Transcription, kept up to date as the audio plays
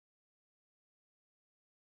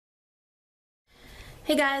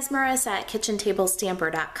Hey guys, Marissa at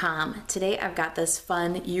KitchenTableStamper.com. Today I've got this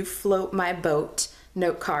fun You Float My Boat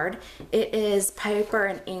note card. It is paper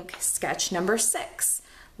and ink sketch number 6.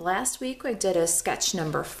 Last week I did a sketch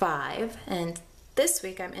number 5, and this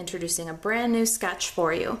week I'm introducing a brand new sketch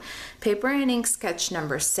for you. Paper and ink sketch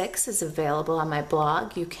number 6 is available on my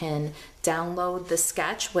blog. You can download the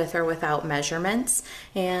sketch with or without measurements,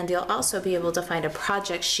 and you'll also be able to find a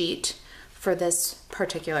project sheet for this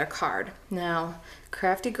particular card. Now,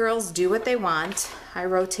 crafty girls do what they want. I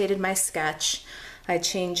rotated my sketch. I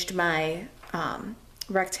changed my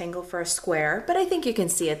rectangle for a square, but I think you can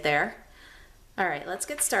see it there. All right, let's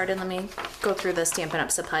get started. Let me go through the Stampin' Up!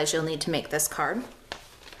 Supplies you'll need to make this card.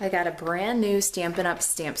 I got a brand new Stampin' Up!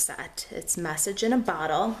 Stamp set. It's Message in a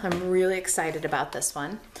Bottle. I'm really excited about this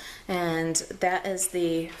one. And that is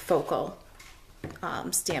the focal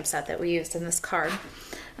stamp set that we used in this card.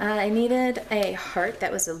 I needed a heart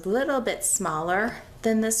that was a little bit smaller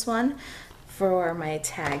than this one for my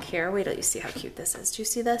tag here. Wait till you see how cute this is. Do you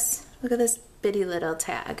see this? Look at this bitty little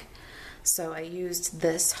tag. So I used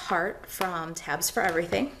this heart from Tabs for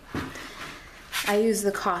Everything. I used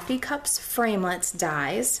the Coffee Cups Framelits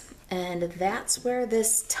dies, and that's where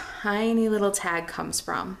this tiny little tag comes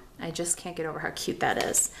from. I just can't get over how cute that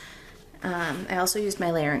is. I also used my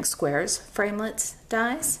Layering Squares Framelits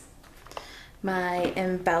dies. My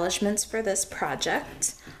embellishments for this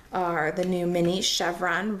project are the new mini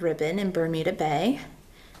chevron ribbon in Bermuda Bay.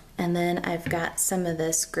 And then I've got some of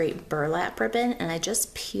this great burlap ribbon, and I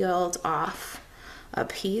just peeled off a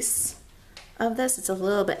piece of this. It's a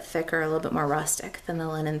little bit thicker, a little bit more rustic than the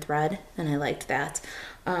linen thread, and I liked that.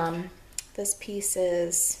 This piece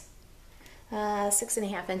is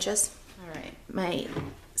 6.5 inches. All right, my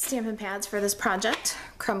stamping pads for this project: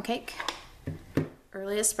 Crumb Cake,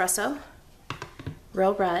 Early Espresso,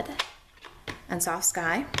 Real Red, and Soft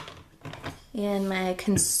Sky. And my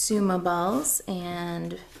consumables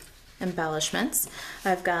and embellishments,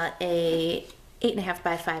 I've got a 8.5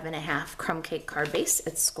 by 5.5 crumb cake card base.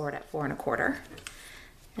 It's scored at 4 1/4.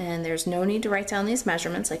 And there's no need to write down these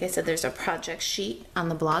measurements. Like I said, there's a project sheet on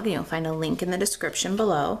the blog, and you'll find a link in the description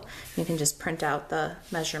below. You can just print out the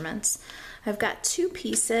measurements. I've got 2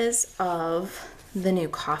 pieces of the new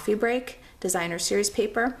Coffee Break Designer Series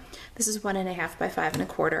paper. This is 1.5 by 5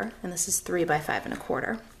 1/4, and this is 3 by 5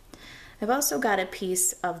 1/4. I've also got a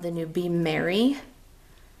piece of the new Be Merry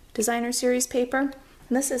Designer Series paper,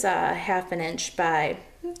 and this is a 1/2 inch by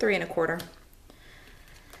 3 1/4.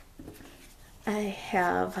 I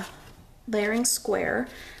have Layering Square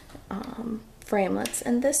framelits,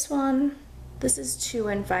 and this is 2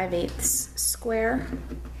 5/8 square,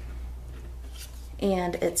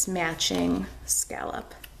 and it's matching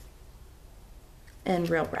scallop in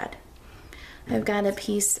Real Red. I've got a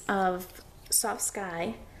piece of Soft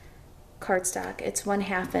Sky cardstock. It's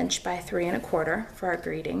 1/2 inch by 3 1/4 for our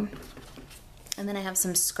greeting. And then I have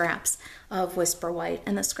some scraps of Whisper White,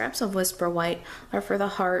 and the scraps of Whisper White are for the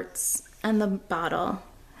hearts and the bottle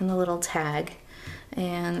and the little tag.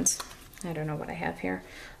 And I don't know what I have here.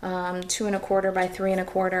 2 1/4 by 3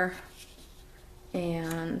 1/4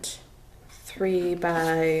 and 3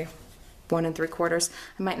 by 1 3/4.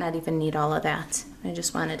 I might not even need all of that. I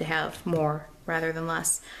just wanted to have more rather than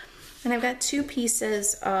less. And I've got 2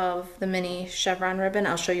 pieces of the mini chevron ribbon.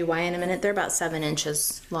 I'll show you why in a minute. They're about 7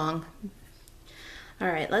 inches long. All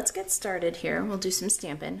right, let's get started here. We'll do some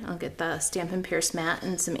stamping. I'll get the Stampin' Pierce mat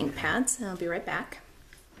and some ink pads, and I'll be right back.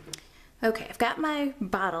 Okay, I've got my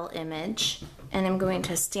bottle image, and I'm going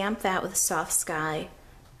to stamp that with Soft Sky.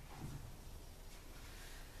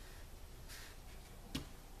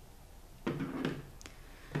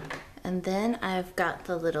 And then I've got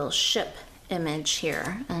the little ship image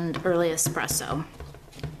here and Early Espresso.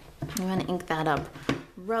 I'm going to ink that up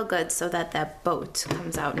real good so that that boat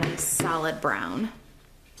comes out nice solid brown.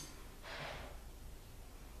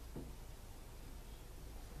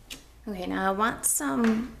 Okay, now I want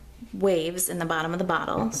some waves in the bottom of the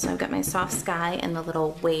bottle, so I've got my Soft Sky and the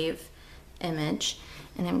little wave image,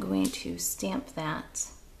 and I'm going to stamp that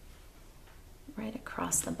right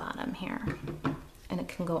across the bottom here. And it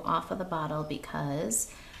can go off of the bottle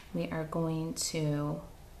because we are going to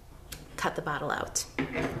cut the bottle out.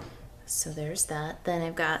 So there's that. Then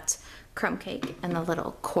I've got Crumb Cake and the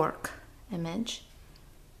little cork image.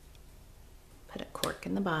 Put a cork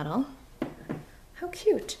in the bottle. How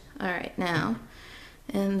cute. All right, now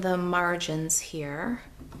in the margins here,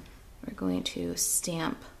 we're going to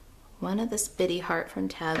stamp one of this bitty heart from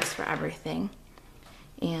Tabs for Everything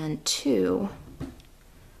and 2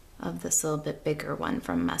 of this little bit bigger one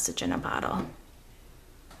from Message in a Bottle.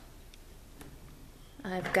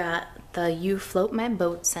 I've got the You Float My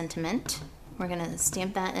Boat sentiment We're gonna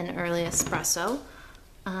stamp that in Early Espresso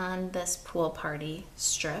on this Pool Party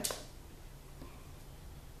strip.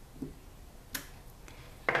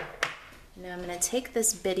 Now I'm gonna take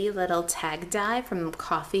this bitty little tag die from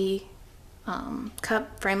coffee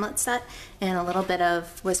cup framelit set and a little bit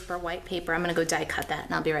of Whisper white paper. I'm gonna go die cut that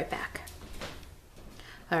and I'll be right back.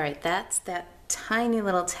 All right, that's that tiny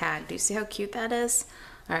little tag. Do you see how cute that is?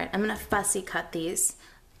 All right, I'm gonna fussy cut these.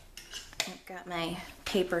 I've got my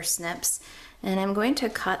paper snips and I'm going to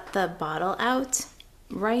cut the bottle out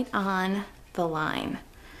right on the line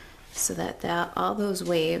so that all those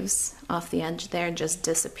waves off the edge there just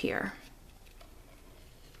disappear.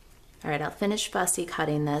 All right, I'll finish fussy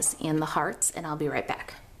cutting this and the hearts and I'll be right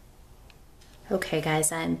back. Okay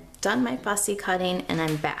guys, I'm done my fussy cutting and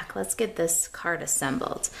I'm back. Let's get this card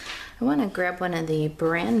assembled. I want to grab one of the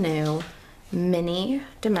brand new mini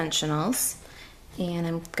dimensionals and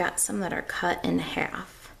I've got some that are cut in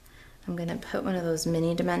half. I'm going to put one of those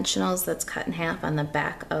mini dimensionals that's cut in half on the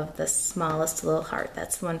back of the smallest little heart.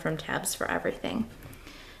 That's the one from Tabs for Everything.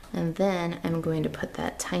 And then I'm going to put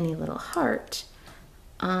that tiny little heart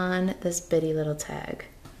on this bitty little tag.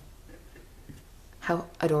 How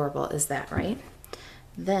adorable is that, right?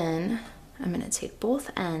 Then I'm going to take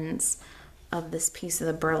both ends of this piece of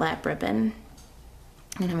the burlap ribbon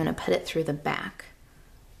and I'm going to put it through the back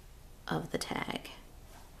of the tag.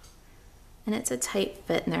 And it's a tight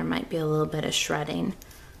fit and there might be a little bit of shredding,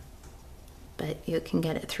 but you can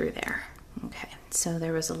get it through there. Okay, so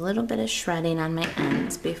there was a little bit of shredding on my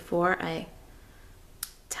ends. Before I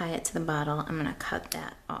tie it to the bottle, I'm going to cut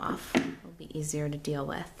that off. It'll be easier to deal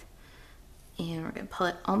with. And we're going to pull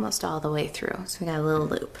it almost all the way through. So we got a little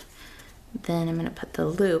loop. Then I'm going to put the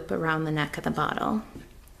loop around the neck of the bottle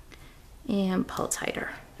and pull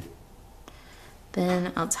tighter.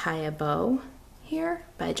 Then I'll tie a bow here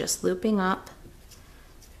by just looping up,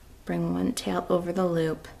 bring one tail over the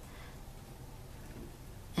loop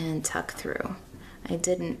and tuck through. I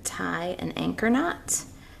didn't tie an anchor knot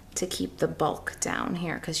to keep the bulk down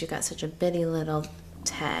here because you got such a bitty little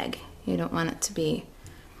tag. You don't want it to be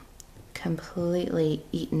completely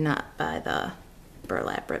eaten up by the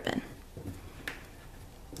burlap ribbon.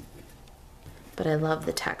 But I love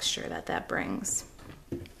the texture that that brings.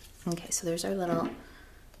 Okay, so there's our little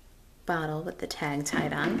bottle with the tag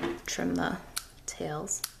tied on. Trim the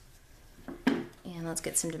tails. And let's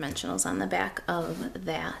get some dimensionals on the back of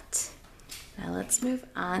that. Now let's move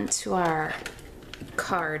on to our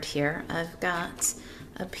card here. I've got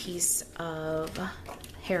a piece of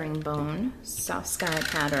herringbone soft sky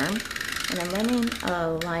pattern and I'm running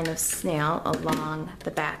a line of snail along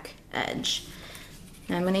the back edge.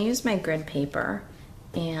 Now I'm going to use my grid paper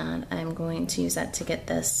and I'm going to use that to get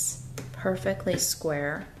this perfectly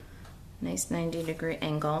square, nice 90-degree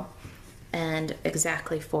angle and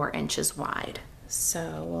exactly 4 inches wide.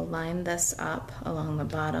 So we'll line this up along the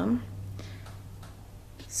bottom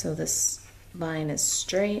so this line is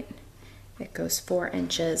straight. It goes 4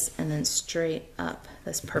 inches and then straight up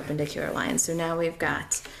this perpendicular line. So now we've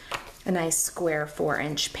got a nice square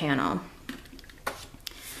 4-inch panel.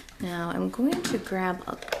 Now I'm going to grab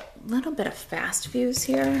a little bit of fast fuse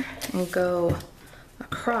here and go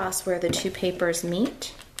across where the two papers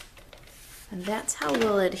meet. And that's how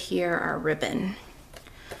we'll adhere our ribbon.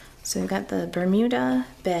 So we've got the Bermuda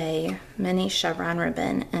Bay mini chevron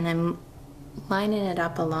ribbon and I'm lining it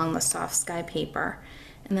up along the soft sky paper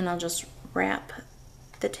and then I'll just wrap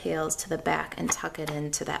the tails to the back and tuck it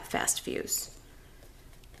into that fast fuse.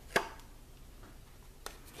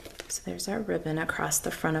 So there's our ribbon across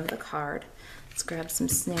the front of the card. Let's grab some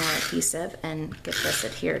snail adhesive and get this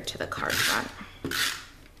adhered to the card front.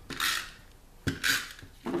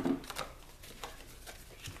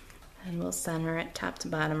 And we'll center it top to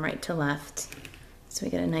bottom, right to left, so we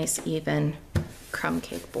get a nice even crumb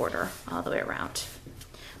cake border all the way around.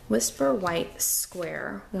 Whisper white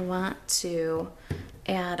square, we want to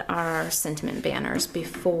add our sentiment banners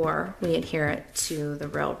before we adhere it to the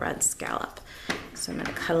real red scallop. So I'm going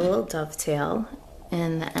to cut a little dovetail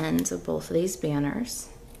in the ends of both of these banners.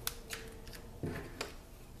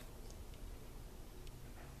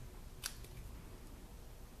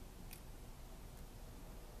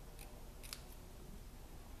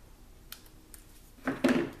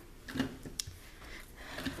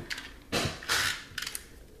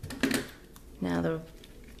 Now the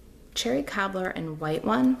cherry cobbler and white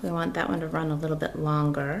one, we want that one to run a little bit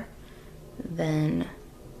longer than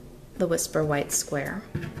the Whisper white square.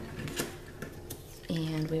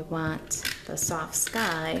 And we want the soft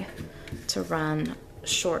sky to run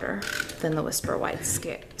shorter than the Whisper white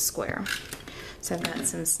square. So I've got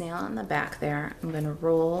some snail on the back there. I'm going to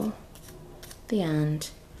roll the end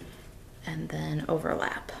and then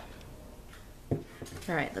overlap.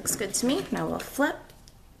 All right, looks good to me. Now we'll flip,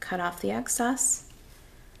 cut off the excess,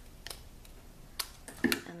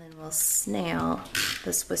 and then we'll snail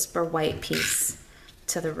this Whisper White piece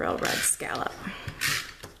to the real red scallop.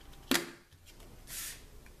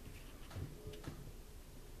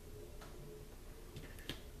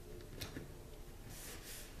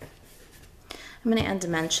 I'm going to add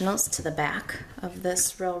dimensionals to the back of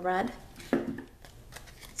this real red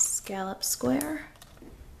scallop square.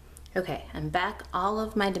 Okay, and back all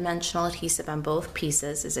of my dimensional adhesive on both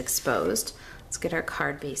pieces is exposed. Let's get our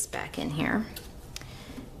card base back in here.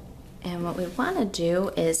 And what we want to do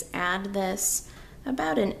is add this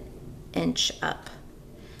about an inch up.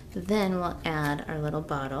 Then we'll add our little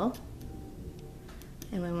bottle.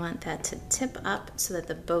 And we want that to tip up so that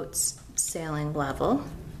the boat's sailing level.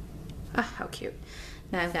 Ah, how cute.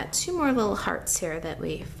 Now I've got two more little hearts here that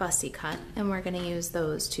we fussy cut, and we're going to use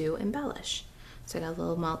those to embellish. So I got a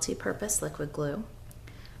little multi-purpose liquid glue.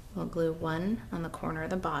 We'll glue one on the corner of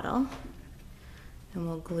the bottle, and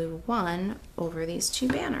we'll glue one over these two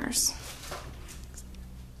banners.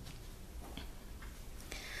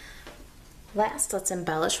 Last, let's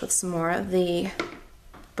embellish with some more of the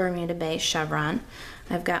Bermuda Bay chevron.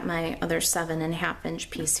 I've got my other 7.5 inch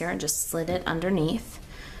piece here and just slid it underneath.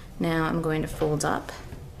 Now I'm going to fold up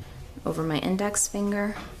over my index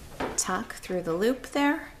finger, tuck through the loop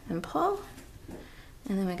there and pull,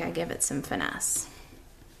 and then we gotta give it some finesse.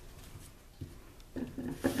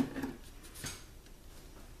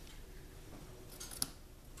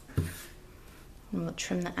 And we'll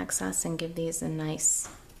trim the excess and give these a nice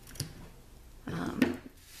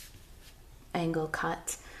angle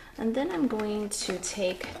cut. And then I'm going to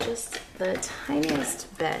take just the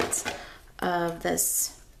tiniest bit of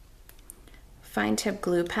this fine tip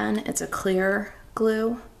glue pen. It's a clear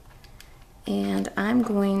glue, and I'm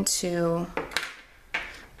going to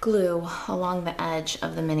glue along the edge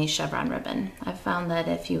of the mini chevron ribbon. I've found that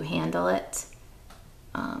if you handle it,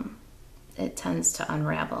 it tends to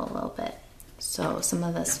unravel a little bit. So some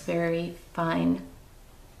of this very fine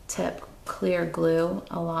tip clear glue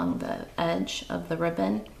along the edge of the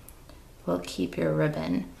ribbon will keep your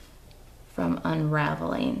ribbon from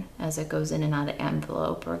unraveling as it goes in and out of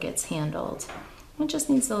envelope or gets handled. It just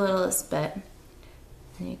needs the littlest bit,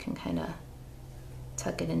 and you can kind of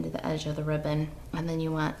tuck it into the edge of the ribbon, and then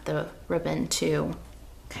you want the ribbon to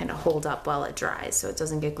kind of hold up while it dries so it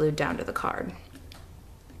doesn't get glued down to the card.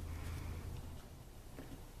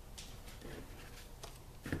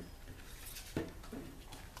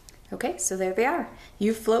 Okay, so there they are.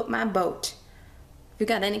 You float my boat. If you've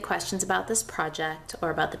got any questions about this project or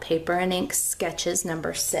about the paper and ink sketches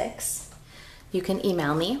number 6, you can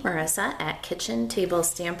email me, Marissa, at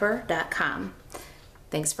kitchentablestamper.com.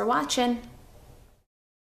 Thanks for watching.